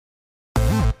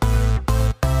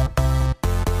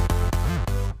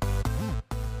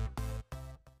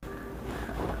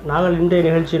நாங்கள் இன்றைய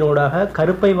நிகழ்ச்சியினூடாக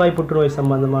கருப்பை வாய் புற்றுநோய்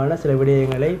சம்பந்தமான சில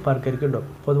விடயங்களை பார்க்க இருக்கின்றோம்.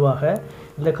 பொதுவாக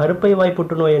இந்த கருப்பை வாய்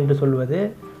புற்றுநோய் என்று சொல்வது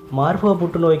மார்பக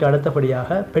புற்றுநோய்க்கு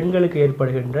அடுத்தபடியாக பெண்களுக்கு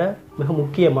ஏற்படுகின்ற மிக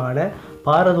முக்கியமான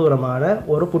பாரதூரமான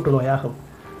ஒரு புற்றுநோயாகும்.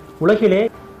 உலகிலே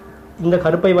இந்த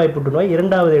கருப்பை வாய் புற்றுநோய்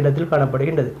 2வது இடத்தில்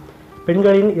காணப்படுகின்றது.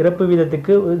 பெண்களின் இறப்பு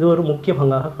வீதத்துக்கு இது ஒரு முக்கிய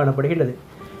பங்காக காணப்படுகின்றது.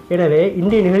 எனவே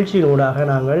இன்றைய நிகழ்ச்சியினூடாக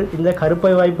நாங்கள் இந்த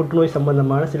கருப்பை வாய் புற்றுநோய்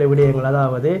சம்பந்தமான சில விடயங்கள்,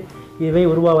 அதாவது இவை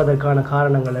உருவாவதற்கான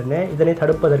காரணங்கள் என்ன, இதனை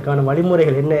தடுப்பதற்கான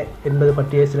வழிமுறைகள் என்ன என்பது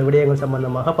பற்றிய சில விடயங்கள்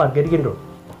சம்பந்தமாக பார்க்க இருக்கின்றோம்.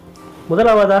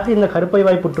 முதலாவதாக இந்த கருப்பை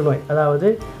வாய் புற்றுநோய், அதாவது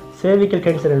cervical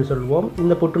கேன்சர் என்று சொல்வோம்.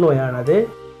 இந்த புற்றுநோயானது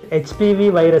HPV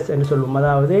வைரஸ் என்று சொல்வோம்,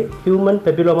 அதாவது ஹியூமன்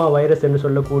பெப்பிலோமா வைரஸ் என்று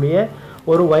சொல்லக்கூடிய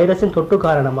ஒரு வைரஸின் தொற்று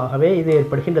காரணமாகவே இது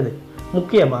ஏற்படுகின்றது.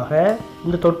 முக்கியமாக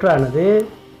இந்த தொற்றானது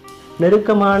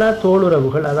நெருக்கமான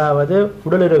தோலுறவுகள், அதாவது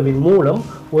உடலுறவின் மூலம்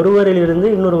ஒருவரிலிருந்து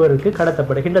இன்னொருவருக்கு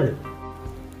கடத்தப்படுகின்றது.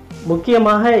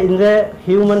 முக்கியமாக இந்த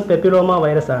ஹியூமன் பெப்பிலோமா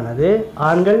வைரஸ் ஆனது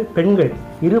ஆண்கள் பெண்கள்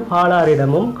இரு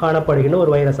பாலாரிடமும் காணப்படுகின்ற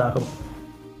ஒரு வைரஸ் ஆகும்.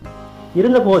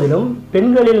 இருந்த போதிலும்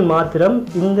பெண்களில் மாத்திரம்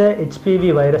இந்த HPV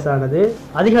வைரஸ் ஆனது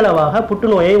அதிகளவாக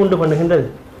புற்றுநோயை உண்டு பண்ணுகின்றது.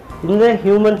 இந்த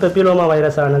ஹியூமன் பெப்பிலோமா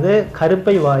வைரஸ் ஆனது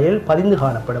கருப்பை வாயில் பதிந்து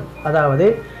காணப்படும். அதாவது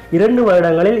 2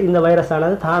 வருடங்களில் இந்த வைரஸ்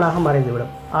ஆனது தானாக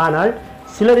மறைந்துவிடும். ஆனால்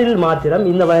சிலரில் மாத்திரம்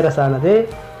இந்த வைரஸ் ஆனது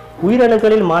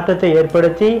உயிரணுக்களில் மாற்றத்தை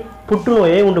ஏற்படுத்தி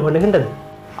புற்றுநோயை உண்டு பண்ணுகின்றது.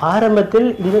 ஆரம்பத்தில்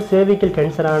இந்த cervical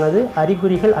கேன்சரானது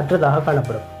அறிகுறிகள் அற்றதாக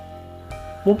காணப்படும்.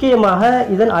 முக்கியமாக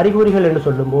இதன் அறிகுறிகள் என்று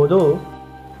சொல்லும்போது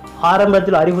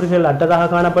ஆரம்பத்தில் அறிகுறிகள் அற்றதாக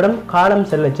காணப்படும். காலம்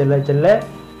செல்ல செல்ல செல்ல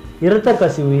இரத்த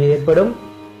கசிவு ஏற்படும்.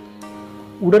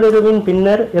 உடலுறவின்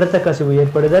பின்னர் இரத்த கசிவு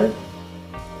ஏற்படுதல்,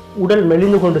 உடல்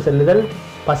மெலிந்து கொண்டு செல்லுதல்,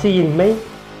 பசியின்மை,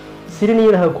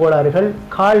 சிறுநீரக கோளாறுகள்,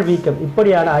 கால் வீக்கம்,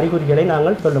 இப்படியான அறிகுறிகளை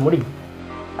நாங்கள் சொல்ல முடியும்.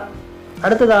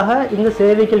 அடுத்ததாக இந்த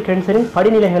cervical கேன்சரின்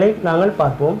படிநிலைகளை நாங்கள்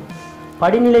பார்ப்போம்.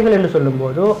 படிநிலைகள் என்று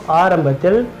சொல்லும்போது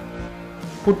ஆரம்பத்தில்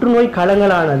புற்றுநோய்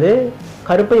களங்களானது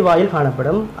கருப்பை வாயில்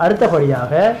காணப்படும்.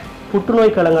 அடுத்தபடியாக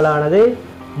புற்றுநோய் களங்களானது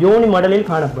யோனி மடலில்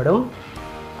காணப்படும்.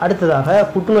 அடுத்ததாக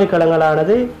புற்றுநோய்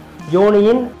களங்களானது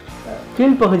யோனியின்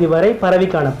கீழ்ப்பகுதி வரை பரவி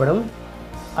காணப்படும்.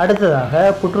 அடுத்ததாக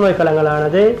புற்றுநோய்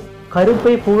களங்களானது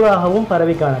கருப்பை பூராகவும்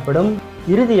பரவி காணப்படும்.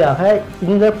 இறுதியாக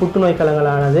இந்த புற்றுநோய்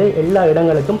களங்களானது எல்லா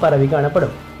இடங்களுக்கும் பரவி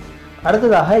காணப்படும்.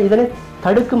 அடுத்ததாக இதனை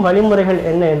தடுக்கும் வழிமுறைகள்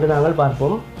என்ன என்று நாங்கள்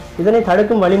பார்ப்போம். இதனை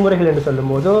தடுக்கும் வழிமுறைகள் என்று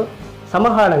சொல்லும்போது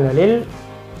சமகாலங்களில்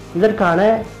இதற்கான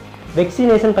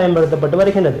வெக்சினேஷன் பயன்படுத்தப்பட்டு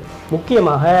வருகின்றது.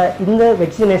 முக்கியமாக இந்த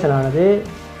வெக்சினேஷன் ஆனது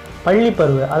பள்ளி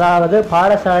பருவ, அதாவது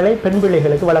பாடசாலை பெண்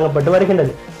பிள்ளைகளுக்கு வழங்கப்பட்டு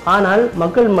வருகின்றது. ஆனால்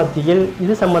மக்கள் மத்தியில்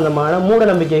இது சம்பந்தமான மூட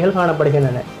நம்பிக்கைகள்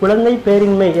காணப்படுகின்றன. குழந்தை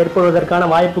பேரின்மை ஏற்படுவதற்கான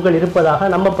வாய்ப்புகள் இருப்பதாக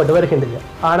நம்பப்பட்டு வருகின்றது.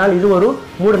 ஆனால் இது ஒரு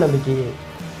மூட நம்பிக்கையே.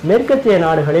 மேற்கத்திய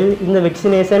நாடுகளில் இந்த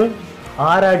வெக்சினேஷன்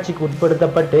ஆராய்ச்சிக்கு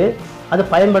உட்படுத்தப்பட்டு அது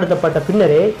பயன்படுத்தப்பட்ட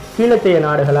பின்னரே கீழத்திய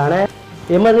நாடுகளான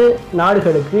எமது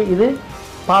நாடுகளுக்கு இது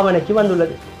பாவனைக்கு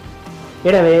வந்துள்ளது.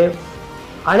 எனவே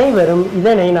அனைவரும்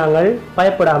இதனை நாங்கள்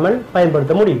பயப்படாமல்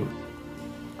பயன்படுத்த முடியும்.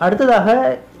 அடுத்ததாக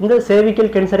இந்த cervical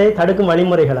கேன்சரை தடுக்கும்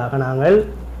வழிமுறைகளாக நாங்கள்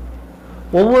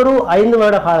ஒவ்வொரு 5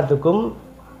 வருட காலத்துக்கும்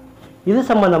இது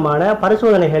சம்பந்தமான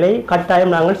பரிசோதனைகளை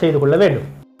கட்டாயம் நாங்கள் செய்து கொள்ள வேண்டும்.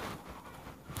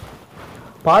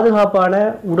 பாதுகாப்பான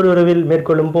உடலுறவில்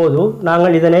மேற்கொள்ளும் போது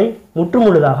நாங்கள் இதனை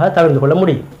முற்றுமுழுதாக தவிர்த்து கொள்ள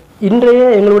முடியும். இன்றைய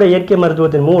எங்களுடைய இயற்கை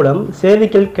மருத்துவத்தின் மூலம்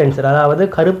cervical கேன்சர், அதாவது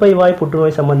கருப்பை வாய்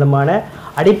புற்றுநோய் சம்பந்தமான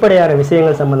அடிப்படையான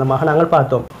விஷயங்கள் சம்பந்தமாக நாங்கள்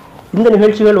பார்த்தோம். இந்த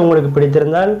நிகழ்ச்சிகள் உங்களுக்கு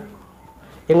பிடித்திருந்தால்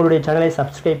எங்களுடைய சேனலை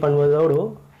சப்ஸ்கிரைப் பண்ணுவதோடு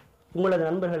உங்களது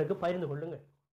நண்பர்களுக்கு பகிர்ந்து கொள்ளுங்கள்.